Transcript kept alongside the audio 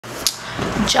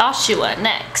Joshua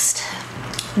next.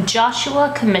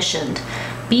 Joshua commissioned,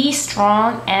 "Be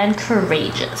strong and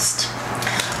courageous."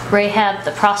 Rahab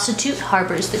the prostitute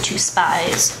harbors the two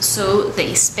spies, so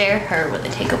they spare her when they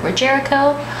take over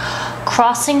Jericho.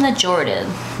 Crossing the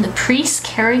Jordan, the priests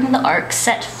carrying the ark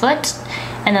set foot,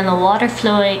 and then the water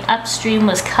flowing upstream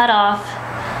was cut off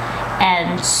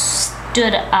and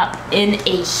stood up in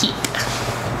a heap.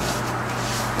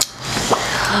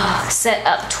 Set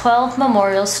up 12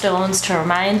 memorial stones to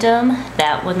remind them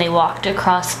that when they walked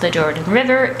across the Jordan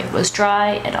River, it was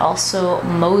dry, and also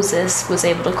Moses was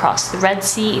able to cross the Red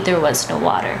Sea, there was no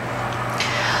water.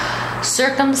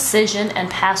 Circumcision and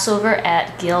Passover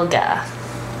at Gilgal.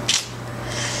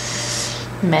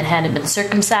 Men hadn't been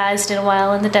circumcised in a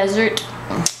while in the desert.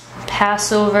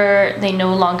 Passover, they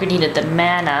no longer needed the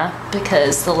manna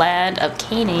because the land of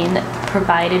Canaan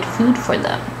provided food for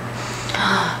them.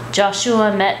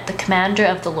 Joshua met the commander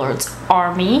of the Lord's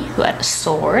army, who had a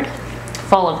sword.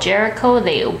 Fall of Jericho,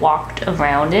 they walked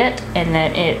around it, and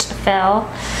then it fell.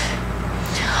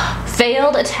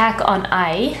 Failed attack on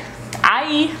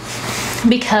Ai,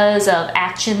 because of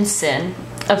Achan's sin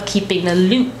of keeping the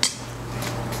loot.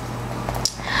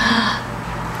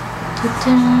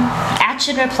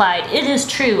 Achan replied, "It is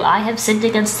true, I have sinned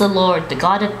against the Lord, the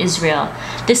God of Israel.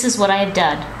 This is what I have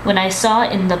done. When I saw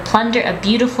in the plunder a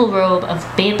beautiful robe of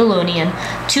Babylonian,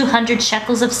 200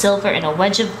 shekels of silver and a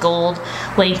wedge of gold,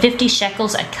 weighing 50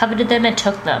 shekels, I coveted them and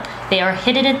took them. They are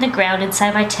hidden in the ground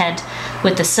inside my tent,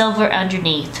 with the silver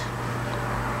underneath.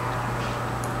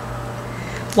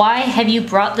 Why have you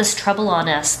brought this trouble on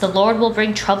us? The Lord will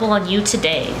bring trouble on you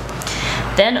today."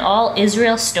 Then all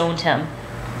Israel stoned him.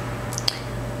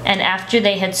 And after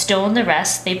they had stoned the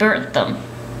rest, they burnt them.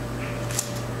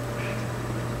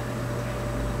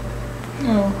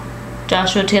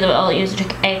 Joshua took all Israel,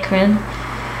 took Ekron,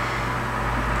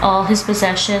 all his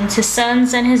possessions, his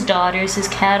sons and his daughters, his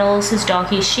cattle, his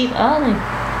donkeys, sheep. They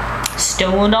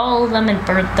stoned all of them and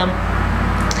burnt them.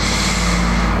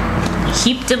 He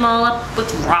heaped them all up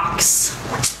with rocks.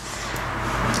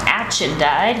 Achan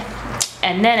died,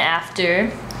 and then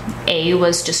after, Ai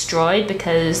was destroyed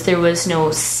because there was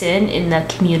no sin in the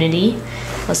community.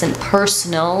 It wasn't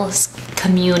personal, it was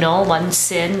communal. One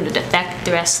sin would affect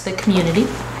the rest of the community.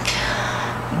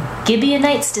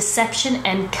 Gibeonites' deception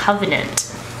and covenant.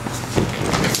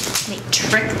 They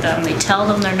trick them, they tell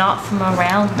them they're not from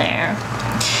around there.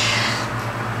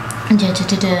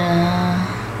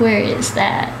 Where is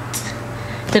that?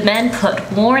 The men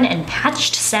put worn and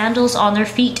patched sandals on their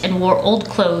feet and wore old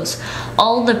clothes.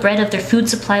 All the bread of their food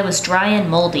supply was dry and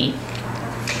moldy.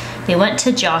 They went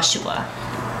to Joshua.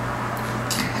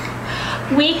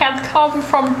 "We have come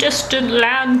from distant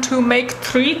land to make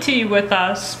treaty with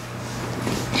us."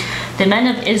 The men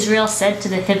of Israel said to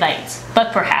the Hivites,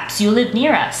 "But perhaps you live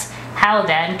near us. How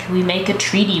then can we make a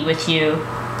treaty with you?"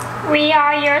 "We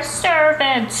are your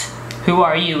servants." "Who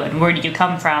are you and where do you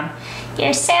come from?"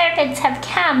 "Your servants have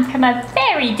come from a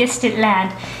very distant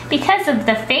land because of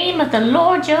the fame of the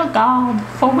Lord your God,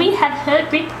 for we have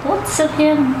heard reports of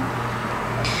him."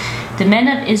 The men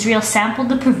of Israel sampled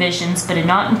the provisions but did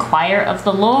not inquire of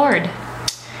the Lord.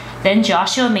 Then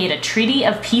Joshua made a treaty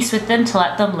of peace with them to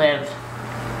let them live.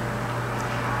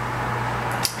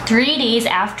 3 days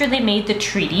after they made the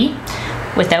treaty,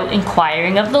 without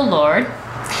inquiring of the Lord,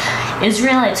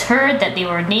 Israelites heard that they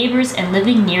were neighbors and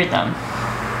living near them.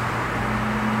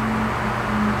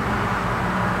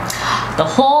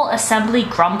 The whole assembly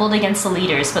grumbled against the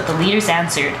leaders, but the leaders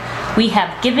answered, "We have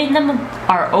given them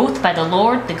our oath by the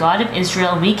Lord, the God of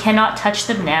Israel. We cannot touch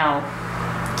them now."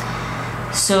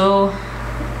 So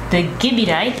the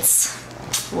Gibeonites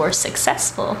were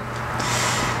successful.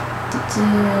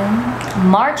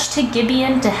 March to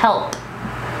Gibeon to help.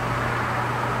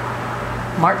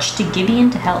 March to Gibeon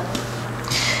to help.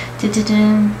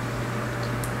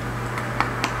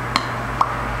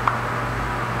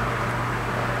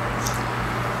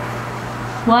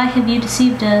 Why have you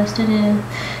deceived us?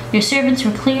 Your servants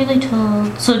were clearly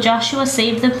told. So Joshua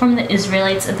saved them from the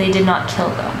Israelites, and they did not kill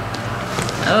them.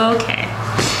 Okay.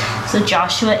 So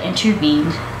Joshua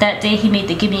intervened. That day he made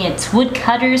the Gibeonites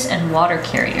woodcutters and water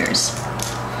carriers.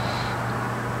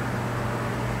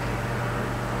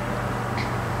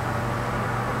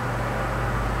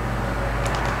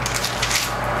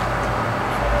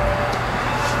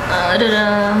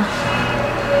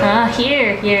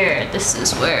 Here. This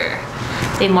is where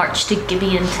they marched to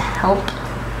Gibeon to help.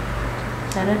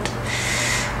 Is that it?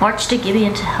 Marched to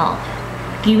Gibeon to help.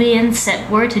 Gibeon sent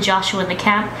word to Joshua in the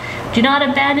camp, "Do not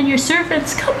abandon your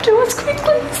servants. Come to us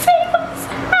quickly. Save us.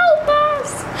 Help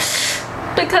us."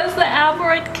 because the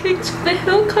Amorite kings of the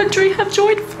hill country have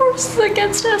joined forces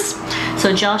against us.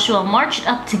 So Joshua marched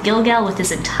up to Gilgal with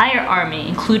his entire army,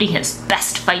 including his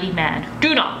best fighting man.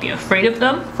 Do not be afraid of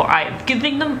them, for I am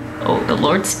giving them, oh, the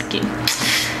Lord speaking.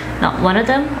 Not one of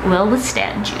them will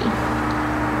withstand you.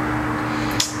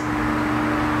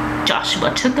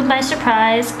 Joshua took them by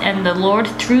surprise, and the Lord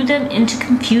threw them into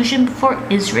confusion before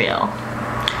Israel.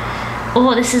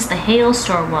 Oh, this is the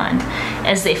hailstorm one.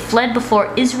 As they fled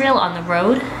before Israel on the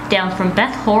road, down from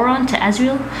Beth Horon to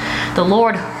Azriel, the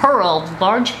Lord hurled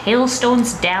large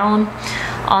hailstones down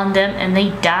on them, and they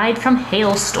died from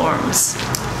hailstorms.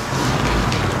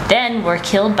 Then were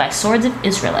killed by swords of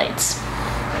Israelites.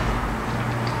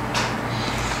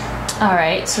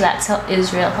 Alright, so that's how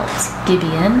Israel helps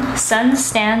Gibeon. Sun,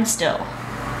 stand still.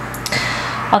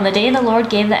 On the day the Lord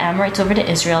gave the Amorites over to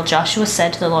Israel, Joshua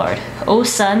said to the Lord, O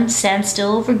sun, stand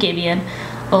still over Gibeon,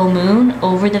 O moon,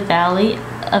 over the valley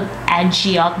of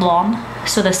Ajalon.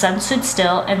 So the sun stood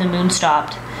still and the moon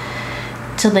stopped,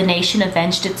 till the nation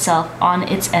avenged itself on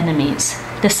its enemies.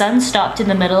 The sun stopped in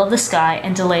the middle of the sky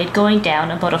and delayed going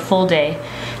down about a full day.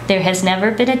 There has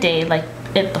never been a day like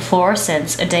it before or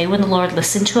since, a day when the Lord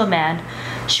listened to a man.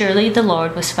 Surely the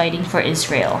Lord was fighting for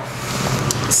Israel.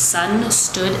 Sun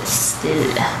stood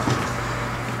still.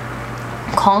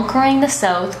 Conquering the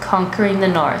south, conquering the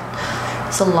north.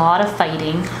 It's a lot of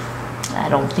fighting. I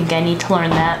don't think I need to learn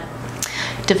that.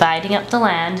 Dividing up the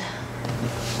land.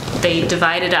 They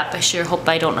divided up. I sure hope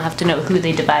I don't have to know who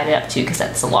they divided up to, because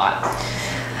that's a lot.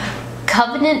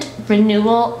 Covenant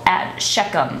renewal at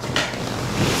Shechem.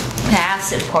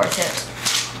 That's important.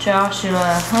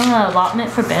 Joshua. Allotment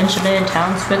for Benjamin.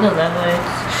 Towns for the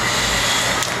Levites.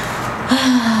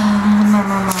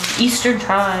 Eastern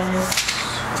tribes.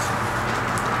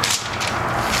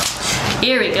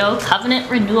 Here we go.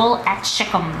 Covenant renewal at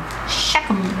Shechem.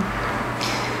 Shechem.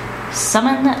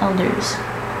 Summon the elders.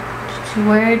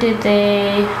 Where did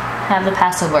they have the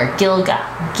Passover? Gilgal.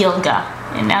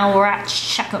 And now we're at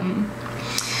Shechem.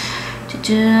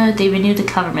 They renewed the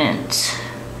covenant.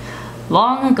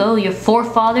 Long ago, your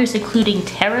forefathers, including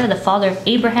Terah, the father of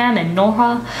Abraham, and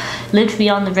Noah, lived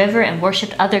beyond the river and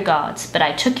worshipped other gods. But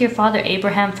I took your father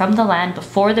Abraham from the land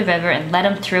before the river and led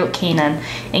him throughout Canaan,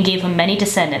 and gave him many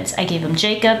descendants. I gave him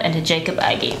Jacob, and to Jacob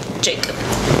I gave Jacob.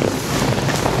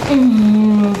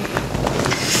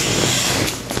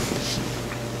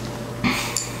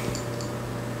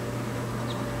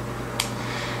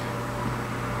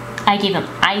 I gave him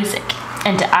Isaac,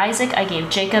 and to Isaac I gave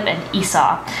Jacob and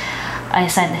Esau. I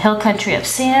assigned the hill country of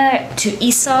Seir to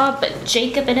Esau, but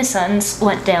Jacob and his sons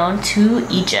went down to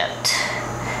Egypt.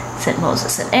 Sent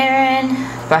Moses and Aaron,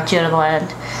 brought you out of the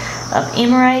land of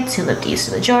Amorites who lived east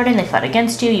of the Jordan. They fought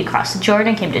against you. You crossed the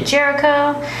Jordan, came to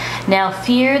Jericho. Now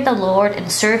fear the Lord and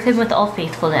serve him with all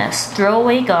faithfulness. Throw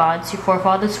away gods your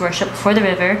forefathers worshipped before the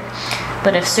river.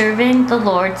 But if serving the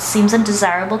Lord seems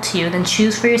undesirable to you, then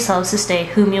choose for yourselves this day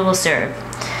whom you will serve.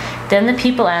 Then the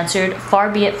people answered, Far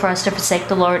be it for us to forsake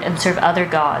the Lord and serve other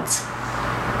gods.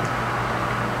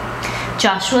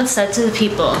 Joshua said to the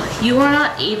people, You are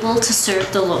not able to serve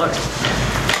the Lord.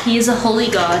 He is a holy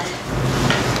God.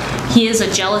 He is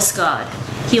a jealous God.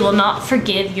 He will not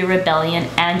forgive your rebellion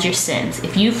and your sins.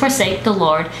 If you forsake the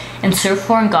Lord and serve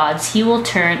foreign gods, he will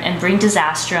turn and bring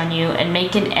disaster on you and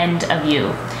make an end of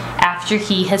you after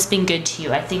he has been good to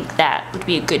you. I think that would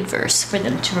be a good verse for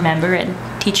them to remember and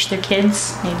teach their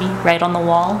kids, maybe write on the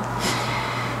wall.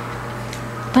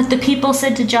 But the people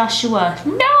said to Joshua,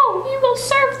 No, we will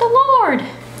serve the Lord.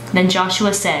 Then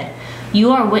Joshua said,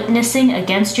 You are witnessing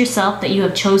against yourself that you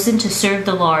have chosen to serve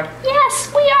the Lord.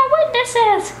 Yes, we are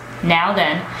witnesses. Now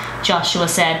then, Joshua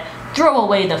said, Throw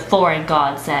away the foreign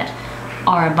gods that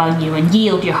are among you and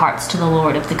yield your hearts to the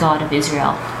Lord of the God of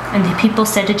Israel. And the people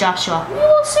said to Joshua, We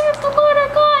will serve the Lord our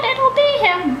God and obey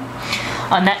him.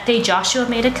 On that day Joshua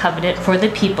made a covenant for the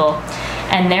people,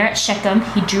 and there at Shechem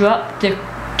he drew up the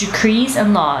decrees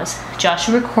and laws.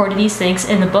 Joshua recorded these things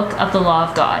in the book of the law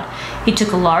of God. He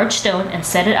took a large stone and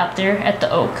set it up there at the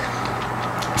oak.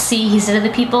 See, he said to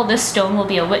the people, This stone will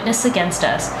be a witness against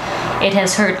us. It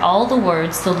has heard all the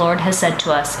words the Lord has said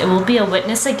to us. It will be a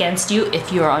witness against you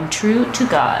if you are untrue to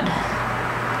God.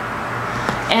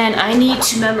 And I need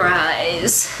to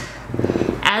memorize.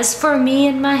 As for me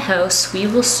and my house, we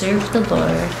will serve the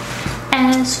Lord.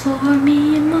 As for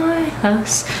me and my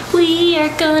house, we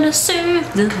are gonna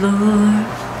serve the Lord.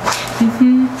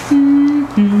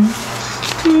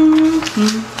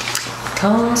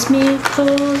 Calls me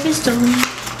for his own,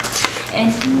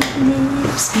 and he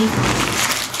lifts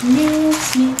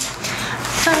me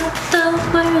out the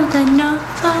world I know.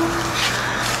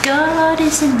 God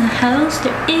is in the house,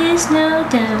 there is no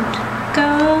doubt.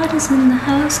 God is in the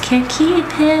house, can't keep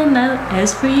him out.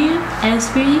 As for you, as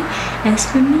for you, as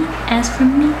for me, as for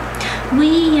me,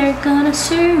 we are gonna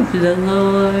serve the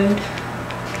Lord.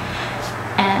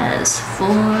 As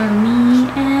for me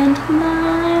and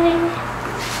my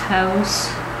house,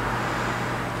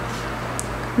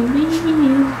 we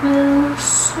will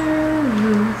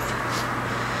serve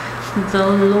the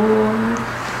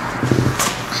Lord.